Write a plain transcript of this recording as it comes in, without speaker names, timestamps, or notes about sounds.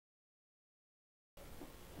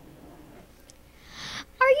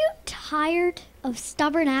tired of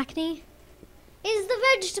stubborn acne? Is the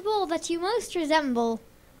vegetable that you most resemble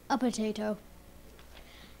a potato?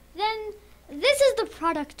 Then this is the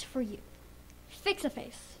product for you.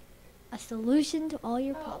 Fix-A-Face, a solution to all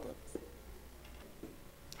your problems.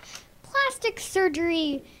 Plastic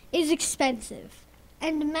surgery is expensive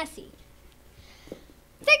and messy.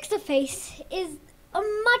 Fix-A-Face is a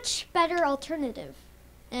much better alternative.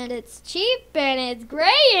 And it's cheap and it's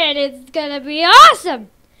great and it's gonna be awesome!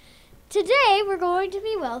 Today we're going to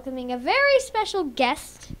be welcoming a very special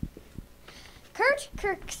guest, Kurt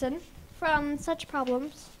Kirkson from Such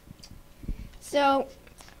Problems. So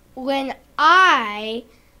when I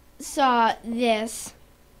saw this,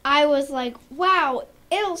 I was like, wow,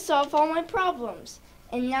 it'll solve all my problems.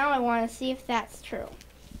 And now I want to see if that's true.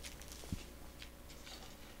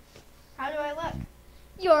 How do I look?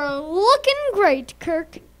 You're looking great,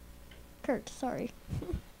 Kurt, sorry.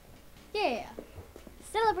 Yeah.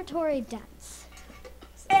 Celebratory dance.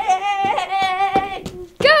 Hey! Go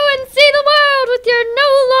and see the world with your no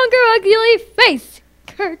longer ugly face,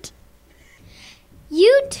 Kurt.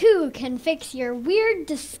 You too can fix your weird,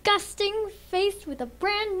 disgusting face with a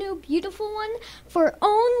brand new, beautiful one for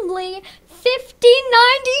only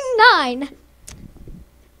 $50.99.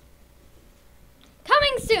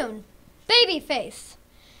 Coming soon, Baby Face.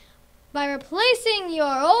 By replacing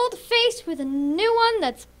your old face with a new one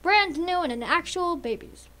that's brand new and an actual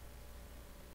baby's.